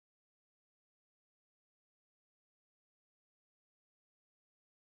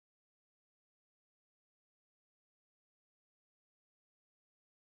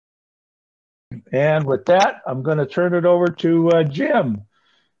And with that, I'm going to turn it over to Jim.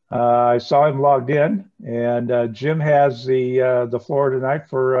 I saw him logged in, and Jim has the floor tonight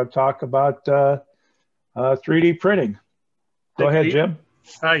for talk about 3D printing. Go ahead, Jim.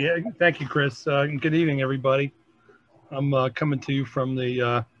 Hi, yeah, thank you, Chris. And good evening, everybody. I'm coming to you from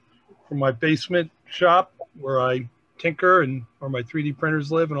from my basement shop where I tinker and where my 3D printers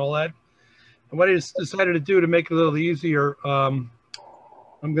live and all that. And what I decided to do to make it a little easier, I'm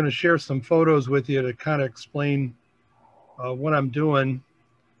going to share some photos with you to kind of explain what I'm doing.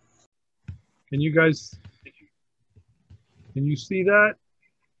 Can you see that?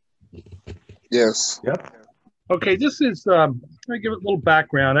 Yes. Yep. Okay, this is, let me give it a little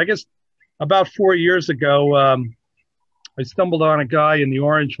background. I guess about 4 years ago, I stumbled on a guy in the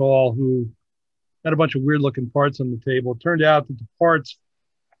Orange Hall who had a bunch of weird looking parts on the table. It turned out that the parts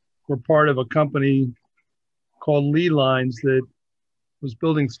were part of a company called Lee Lines that was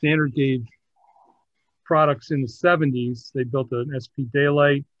building standard gauge products in the 70s. They built an SP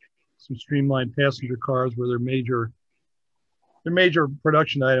Daylight, some streamlined passenger cars were their major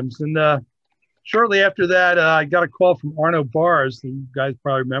production items. And shortly after that, I got a call from Arno Bars, who you guys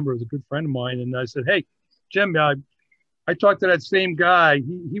probably remember, was a good friend of mine. And I said, hey, Jim, I talked to that same guy.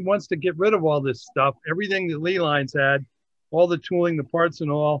 He wants to get rid of all this stuff, everything that Lee Lines had, all the tooling, the parts and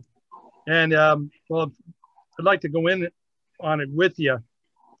all. And well, I'd like to go in on it with you.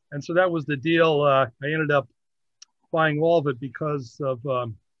 And so that was the deal. I ended up buying all of it because of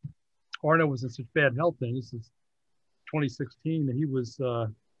Arno was in such bad health then. This is 2016. And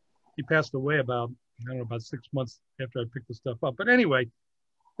he passed away about 6 months after I picked the stuff up. But anyway,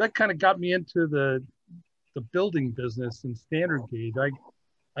 that kind of got me into the building business and standard gauge.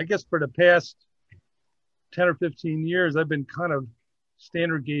 I guess for the past 10 or 15 years, I've been kind of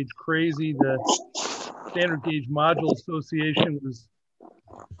standard gauge crazy. The Standard Gauge Module Association was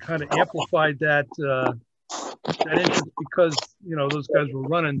kind of amplified that interest because, you know, those guys were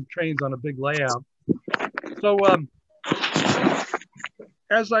running trains on a big layout. So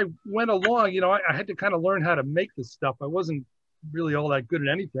as I went along, you know, I had to kind of learn how to make this stuff. I wasn't really all that good at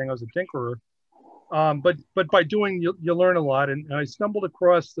anything. I was a tinkerer. But by doing, you learn a lot. And I stumbled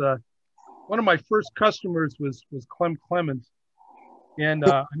across one of my first customers was Clem Clemens. And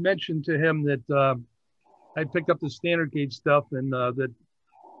I mentioned to him that I picked up the standard gauge stuff and that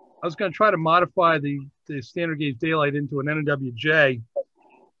I was going to try to modify the standard gauge Daylight into an NWJ.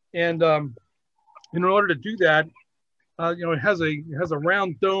 And in order to do that, you know, it has a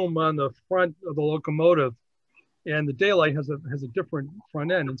round dome on the front of the locomotive, and the Daylight has a different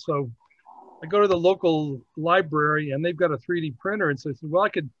front end. And so I go to the local library and they've got a 3D printer. And so I said, well, I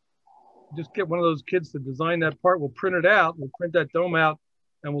could just get one of those kids to design that part. We'll print it out. We'll print that dome out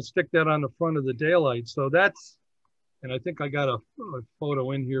and we'll stick that on the front of the Daylight. So that's, and I think I got a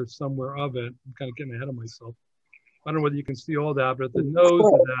photo in here somewhere of it. I'm kind of getting ahead of myself. I don't know whether you can see all that, but the nose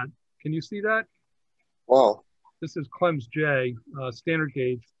of that, can you see that? Wow. This is Clem's J, standard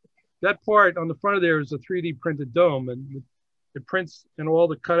gauge. That part on the front of there is a 3D printed dome, and it prints and all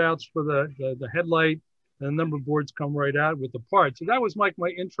the cutouts for the headlight, and the number boards come right out with the parts. So that was my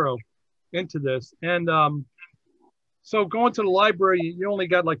intro into this. And so going to the library, you only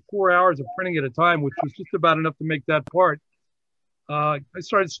got like 4 hours of printing at a time, which was just about enough to make that part. I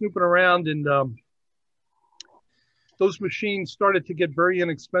started snooping around, and those machines started to get very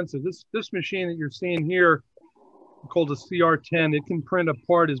inexpensive. This machine that you're seeing here, called a CR10, it can print a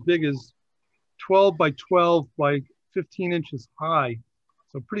part as big as 12 by 12 by 15 inches high.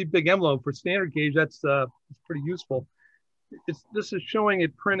 So pretty big envelope for standard gauge. That's pretty useful. This is showing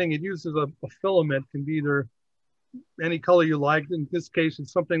it printing. It uses a filament, can be either any color you like. In this case,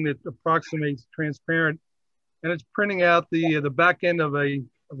 it's something that approximates transparent, and it's printing out the back end of a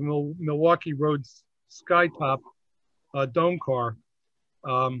Milwaukee Road Skytop dome car.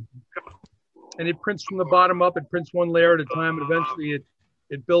 And it prints from the bottom up. It prints one layer at a time, and eventually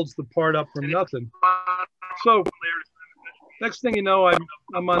it builds the part up from nothing. So next thing you know,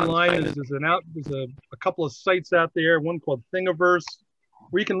 I'm online. There's a couple of sites out there. One called Thingiverse,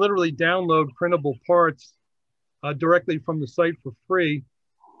 where you can literally download printable parts directly from the site for free.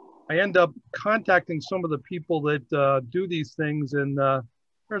 I end up contacting some of the people that do these things, and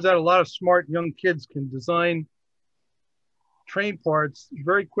turns out a lot of smart young kids can design train parts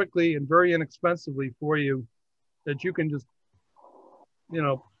very quickly and very inexpensively for you, that you can just, you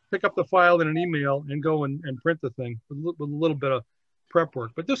know, pick up the file in an email and go and print the thing with a little bit of prep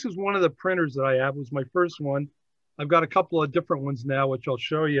work. But this is one of the printers that I have. It was my first one. I've got a couple of different ones now, which I'll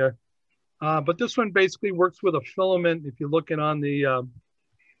show you. But this one basically works with a filament. If you're looking on the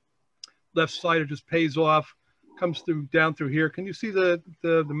left side, it just pays off, comes through down through here. Can you see the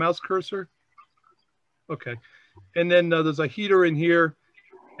mouse cursor? Okay. And then there's a heater in here,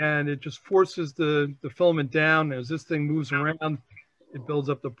 and it just forces the filament down. As this thing moves around, it builds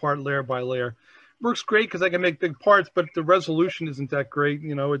up the part layer by layer. Works great because I can make big parts, but the resolution isn't that great.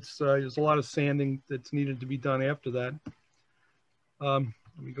 You know, it's there's a lot of sanding that's needed to be done after that. Let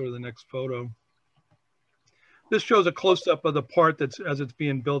me go to the next photo. This shows a close-up of the part that's as it's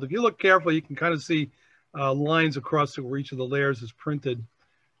being built. If you look carefully, you can kind of see lines across where each of the layers is printed.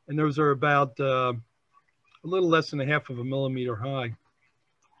 And those are about a little less than 1/2 millimeter high.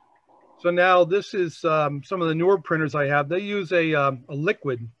 So now this is some of the newer printers I have. They use a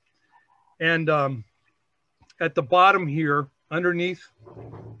liquid. And at the bottom here, underneath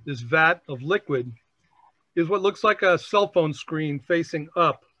this vat of liquid, is what looks like a cell phone screen facing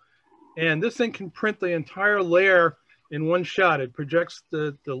up. And this thing can print the entire layer in one shot. It projects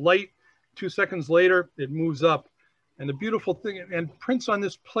the light. 2 seconds later, it moves up. And the beautiful thing, and prints on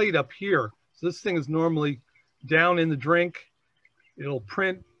this plate up here. So this thing is normally down in the drink. It'll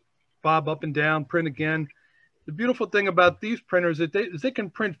print, bob up and down, print again. The beautiful thing about these printers is they can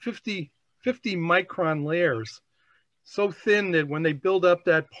print 50 micron layers. So thin that when they build up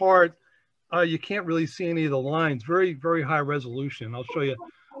that part, you can't really see any of the lines. Very, very high resolution. I'll show you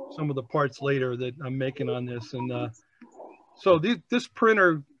some of the parts later that I'm making on this. And so this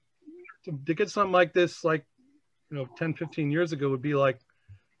printer, to get something like this, like, 10, 15 years ago would be like,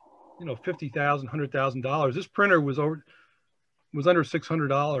 $50,000, $100,000. This printer was under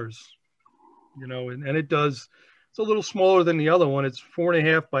 $600, and it does, it's a little smaller than the other one. It's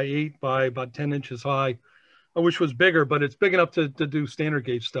 4.5 by 8 by about 10 inches high. I wish it was bigger, but it's big enough to do standard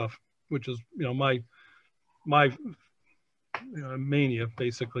gauge stuff, which is, my mania,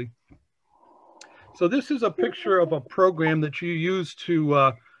 basically. So this is a picture of a program that you use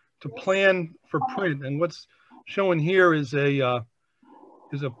to plan for print. And what's shown here is it's a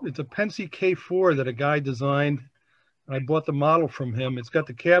Pensy K4 that a guy designed. And I bought the model from him. It's got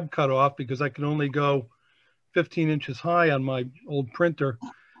the cab cut off because I can only go 15 inches high on my old printer.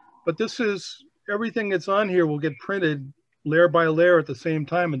 But this is everything that's on here will get printed layer by layer at the same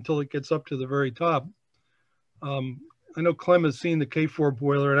time until it gets up to the very top. I know Clem has seen the K4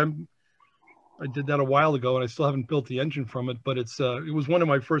 boiler, and I did that a while ago, and I still haven't built the engine from it. But it was one of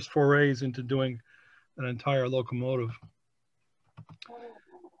my first forays into doing an entire locomotive.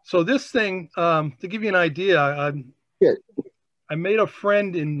 So this thing, to give you an idea, I made a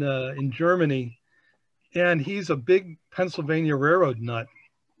friend in Germany, and he's a big Pennsylvania Railroad nut.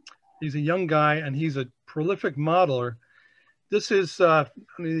 He's a young guy, and he's a prolific modeler. This is, I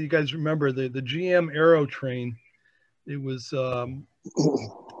mean, you guys remember the GM Aero train. It was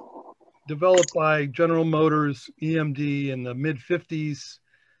developed by General Motors, EMD, in the mid-50s.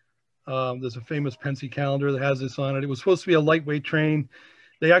 There's a famous Pensy calendar that has this on it. It was supposed to be a lightweight train.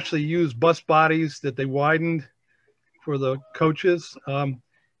 They actually used bus bodies that they widened for the coaches.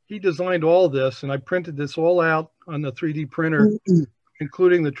 He designed all this, and I printed this all out on the 3D printer,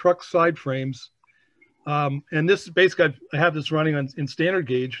 including the truck side frames. And this is basically, I have this running in standard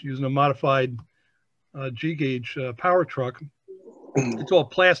gauge using a modified G gauge power truck. It's all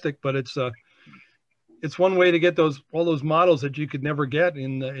plastic, but it's one way to get all those models that you could never get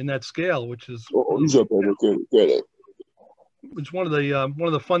in that scale, which is it's one of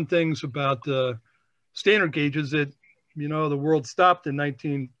the fun things about standard gauges that the world stopped in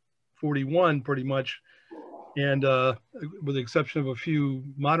 1941 pretty much, and with the exception of a few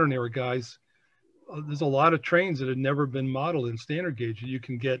modern era guys, there's a lot of trains that had never been modeled in standard gauge that you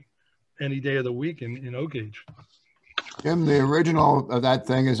can get any day of the week in O gauge. Jim, the original of that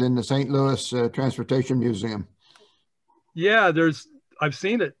thing is in the St. Louis Transportation Museum. Yeah, I've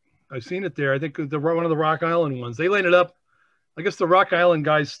seen it. I've seen it there. I think one of the Rock Island ones. They laid it up. I guess the Rock Island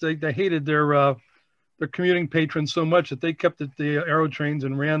guys, they hated their commuting patrons so much that they kept the aero trains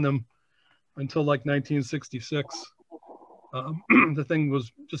and ran them until like 1966. The thing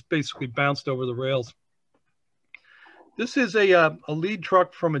was just basically bounced over the rails. This is a lead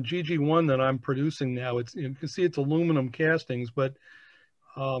truck from a GG1 that I'm producing now. You can see it's aluminum castings, but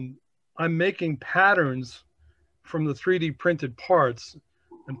I'm making patterns from the 3D printed parts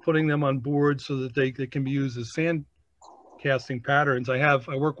and putting them on board so that they can be used as sand casting patterns.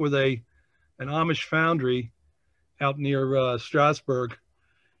 I work with an Amish foundry out near Strasbourg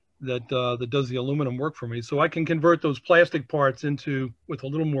that does the aluminum work for me. So I can convert those plastic parts with a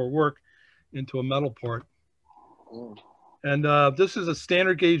little more work, into a metal part. And this is a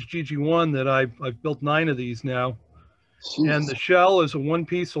standard gauge GG1 that I've built 9 of these now. Jeez. And the shell is a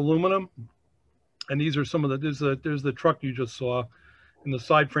one-piece aluminum. And these are some of there's the truck you just saw. And the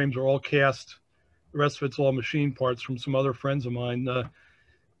side frames are all cast. The rest of it's all machine parts from some other friends of mine.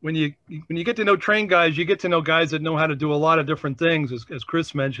 when you get to know train guys, you get to know guys that know how to do a lot of different things, as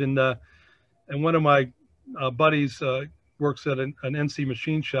Chris mentioned. And one of my buddies works at an NC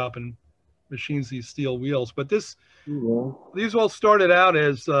machine shop and machines these steel wheels. But these all started out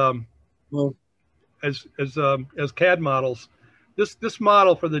as CAD models. This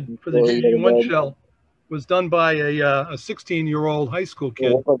model for the GG1 shell was done by a 16-year-old high school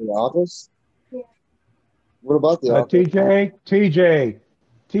kid. What about the office? What about the office?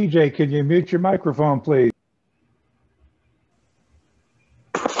 TJ, can you mute your microphone, please?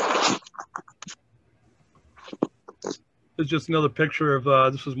 This is just another picture of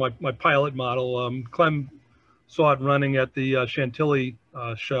this was my pilot model. Clem saw it running at the Chantilly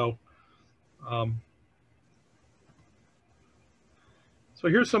show. So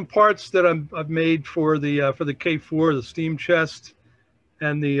here's some parts that I've made for the K4, the steam chest,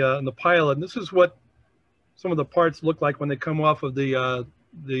 and the pilot. And this is what some of the parts look like when they come off of the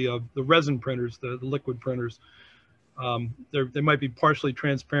resin printers, the liquid printers. They might be partially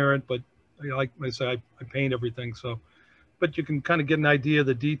transparent, but like I say, I paint everything. So, but you can kind of get an idea of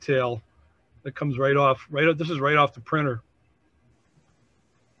the detail that comes right off. This is right off the printer.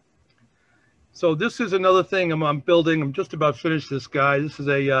 So this is another thing I'm building. I'm just about finished this guy. This is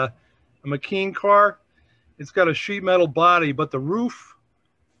a McKean car. It's got a sheet metal body, but the roof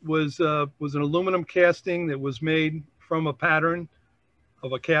was an aluminum casting that was made from a pattern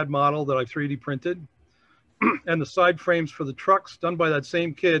of a CAD model that I 3D printed. And the side frames for the trucks done by that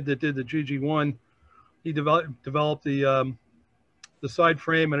same kid that did the GG1. He developed the side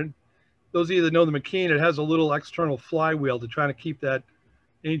frame, and those of you that know the McKean, it has a little external flywheel to try to keep that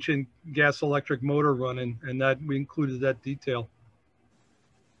ancient gas electric motor running, and that we included that detail.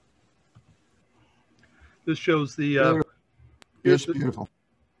 This shows the it's beautiful.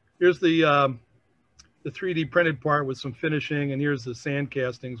 Here's the 3D printed part with some finishing, and here's the sand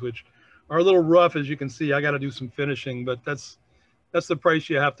castings, which are a little rough, as you can see. I got to do some finishing, but that's the price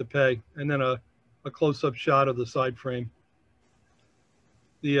you have to pay. And then a close-up shot of the side frame.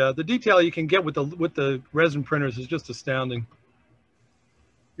 The detail you can get with the resin printers is just astounding.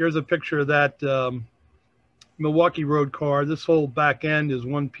 Here's a picture of that Milwaukee Road car. This whole back end is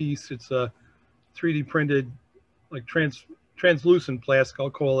one piece. It's a 3D printed, like translucent plastic, I'll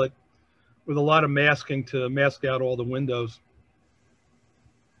call it, with a lot of masking to mask out all the windows.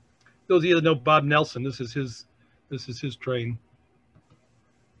 Those of you that know Bob Nelson, this is his train.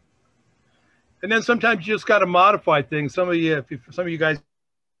 And then sometimes you just got to modify things. Some of you guys,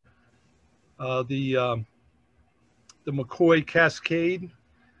 the McCoy Cascade.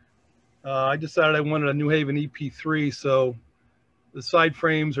 I decided I wanted a New Haven EP3, so the side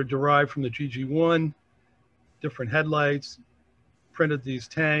frames are derived from the GG1, different headlights, printed these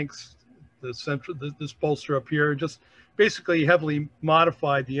tanks, this bolster up here, just basically heavily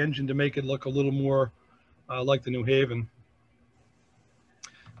modified the engine to make it look a little more like the New Haven.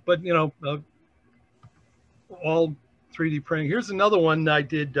 But, you know, all 3D printing. Here's another one I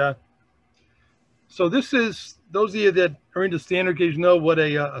did. So this is, those of you that are into standard gauge know what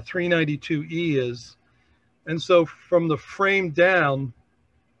a 392E is. And so from the frame down,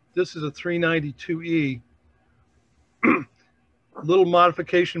 this is a 392E. Little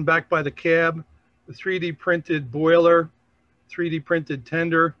modification back by the cab, the 3D printed boiler, 3D printed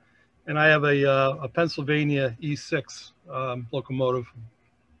tender, and I have a Pennsylvania E6 locomotive.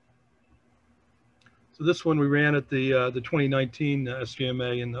 So this one we ran at the 2019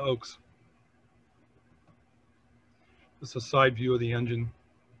 SGMA in the Oaks. This is a side view of the engine.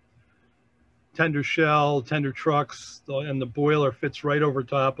 Tender shell, tender trucks, and the boiler fits right over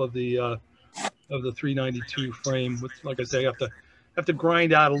top of the 392 frame. Which, like I say, I have to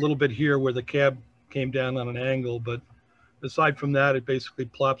grind out a little bit here where the cab came down on an angle, but aside from that, it basically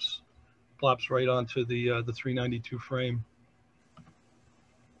plops right onto the 392 frame.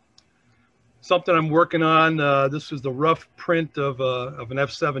 Something I'm working on. This is the rough print of an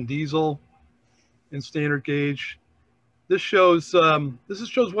F7 diesel in standard gauge. This shows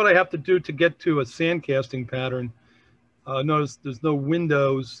what I have to do to get to a sand casting pattern. Notice there's no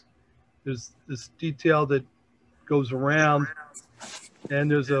windows. There's this detail that goes around, and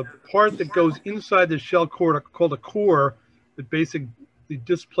there's a part that goes inside the shell core called a core that basically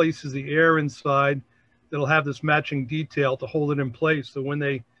displaces the air inside. That'll have this matching detail to hold it in place. So when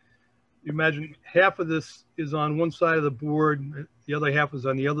you imagine half of this is on one side of the board, the other half is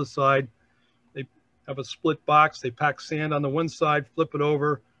on the other side. They have a split box. They pack sand on the one side, flip it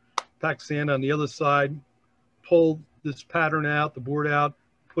over, pack sand on the other side, pull this pattern out, the board out,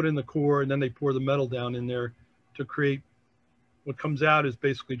 put in the core, and then they pour the metal down in there to create what comes out is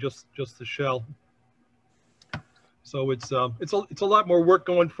basically just the shell. So it's a lot more work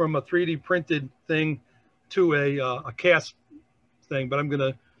going from a 3D printed thing to a cast thing. But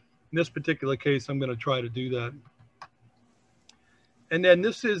in this particular case, I'm gonna try to do that. And then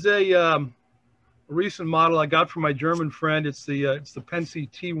this is a recent model I got from my German friend. It's the Pensi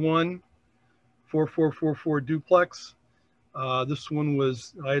T1 4444 duplex. This one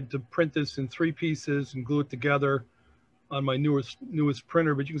I had to print this in 3 pieces and glue it together on my newest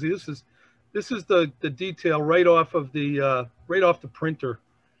printer. But you can see this is the detail right off the printer,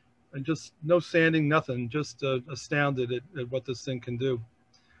 and just no sanding, nothing. Just astounded at what this thing can do.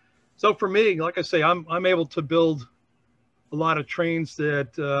 So for me, like I say, I'm able to build a lot of trains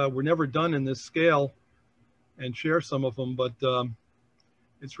that were never done in this scale and share some of them. But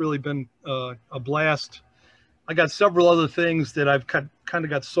it's really been a blast. I got several other things that I've kind of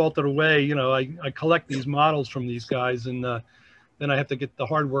got salted away. You know, I collect these models from these guys, and then I have to get the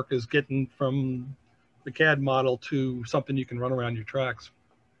hard work is getting from the CAD model to something you can run around your tracks.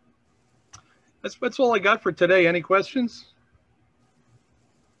 That's all I got for today. Any questions?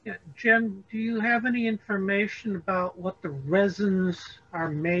 Yeah, Jim, do you have any information about what the resins are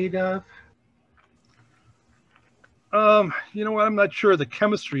made of? You know what? I'm not sure the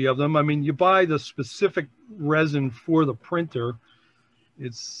chemistry of them. I mean, you buy the specific resin for the printer.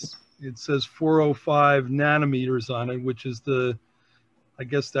 It says 405 nanometers on it, which is I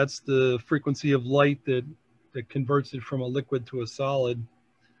guess that's the frequency of light that converts it from a liquid to a solid.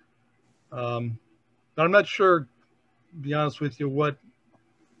 But I'm not sure, to be honest with you, what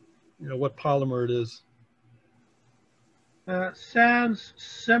polymer it is. Sounds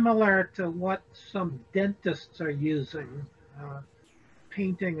similar to what some dentists are using,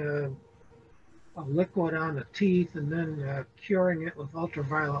 painting a liquid on the teeth and then curing it with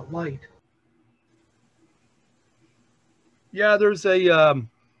ultraviolet light. Yeah, there's I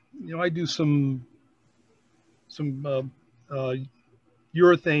do some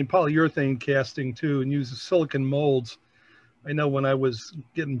polyurethane casting too, and use silicon molds. I know when I was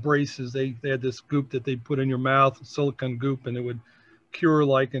getting braces, they had this goop that they put in your mouth, silicone goop, and it would cure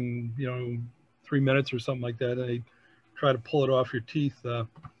like in 3 minutes or something like that. And they try to pull it off your teeth. The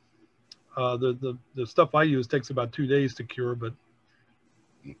stuff I use takes about 2 days to cure, but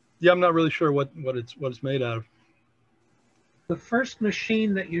yeah, I'm not really sure what it's made out of. The first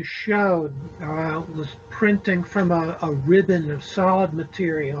machine that you showed was printing from a ribbon of solid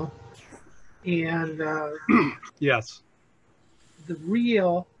material, and yes. The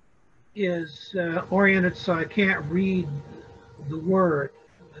reel is oriented so I can't read the word.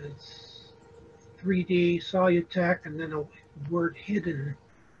 It's 3D Solutech and then a word hidden.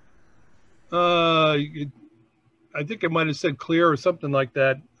 I think it might have said clear or something like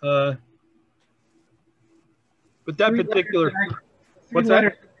that. But that particular, what's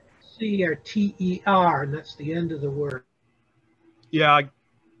that? C or TER, and that's the end of the word. Yeah,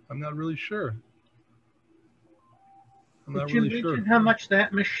 I'm not really sure. Could you mention how much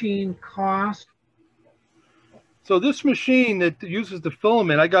that machine cost? So this machine that uses the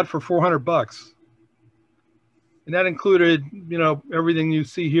filament I got for $400, and that included everything you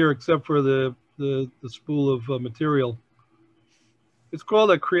see here except for the spool of material. It's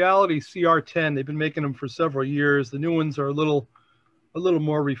called a Creality CR10. They've been making them for several years. The new ones are a little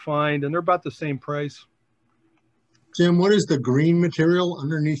more refined, and they're about the same price. Jim, what is the green material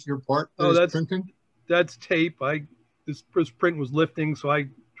underneath your part that's printing? That's tape. This print was lifting, so I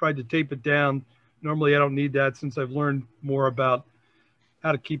tried to tape it down. Normally, I don't need that since I've learned more about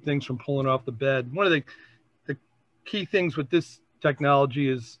how to keep things from pulling off the bed. One of the key things with this technology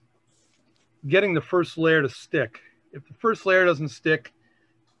is getting the first layer to stick. If the first layer doesn't stick,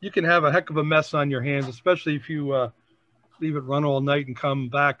 you can have a heck of a mess on your hands, especially if you leave it run all night and come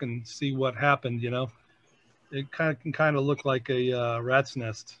back and see what happened. It can look like a rat's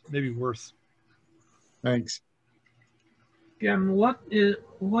nest, maybe worse. Thanks. Jim, what is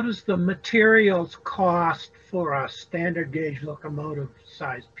the materials cost for a standard gauge locomotive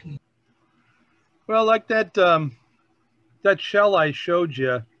size piece? Well, like that shell I showed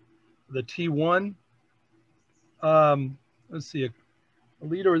you, the T1. Let's see, a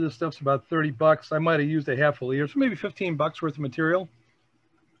liter of this stuff's about $30. I might have used a half a liter, so maybe $15 worth of material.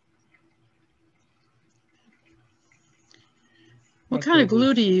 What kind of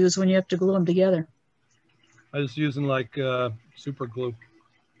glue do you use when you have to glue them together? I was using like super glue.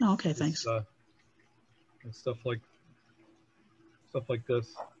 Oh, okay, thanks. And stuff like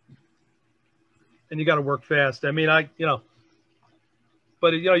this. And you got to work fast. I mean,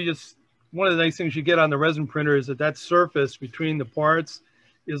 but you just, one of the nice things you get on the resin printer is that surface between the parts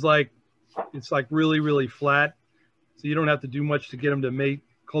is it's like really, really flat. So you don't have to do much to get them to mate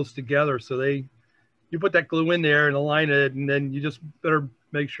close together. So they you put that glue in there and align it, and then you just better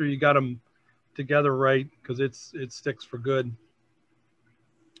make sure you got them together right, because it sticks for good.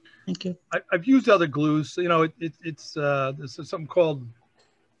 Thank you. I've used other glues. You know, it's something called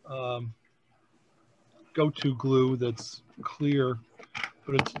go-to glue that's clear,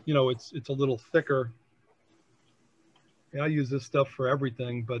 but it's, you know, it's a little thicker. Yeah, I use this stuff for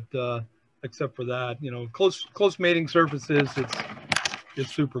everything, but except for that, you know, close mating surfaces,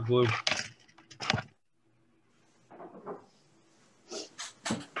 it's super glue.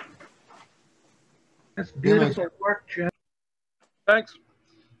 That's beautiful work, Jim. Thanks.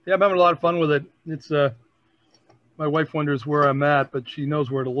 Yeah, I'm having a lot of fun with it. It's my wife wonders where I'm at, but she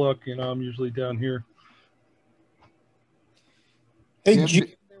knows where to look. You know, I'm usually down here. Hey, Jim,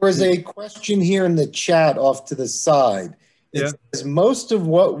 there was a question here in the chat off to the side. It says, most of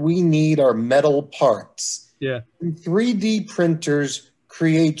what we need are metal parts. Yeah. 3D printers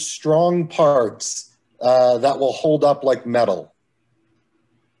create strong parts that will hold up like metal.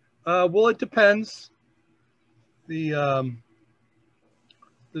 Well, it depends.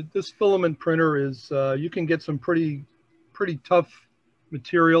 This filament printer is, you can get some pretty tough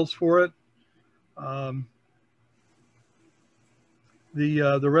materials for it.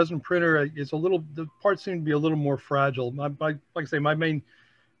 The resin printer is the parts seem to be a little more fragile. Like I say, my main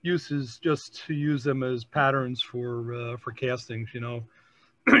use is just to use them as patterns for castings. You know,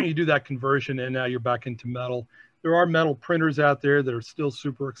 you do that conversion and now you're back into metal. There are metal printers out there that are still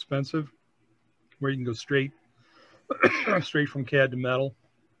super expensive, where you can go straight from CAD to metal.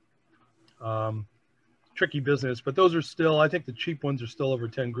 Tricky business, but those are still, I think the cheap ones are still over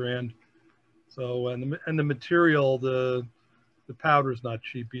 10 grand. So, and the material, the powder is not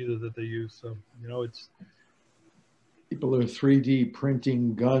cheap either that they use. So, you know, it's. People are 3D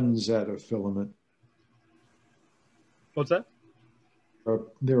printing guns out of filament. What's that?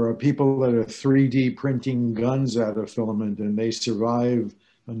 There are people that are 3D printing guns out of filament, and they survive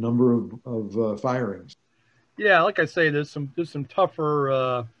a number of firings. Yeah, like I say, there's some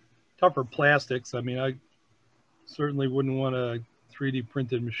tougher plastics. I mean, I certainly wouldn't want a 3D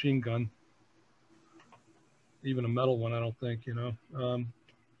printed machine gun, even a metal one. I don't think, you know.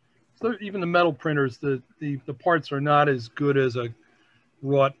 So even the metal printers, the parts are not as good as a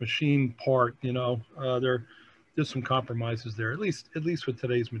wrought machine part. You know, there's some compromises there, at least with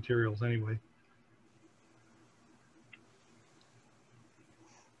today's materials, anyway.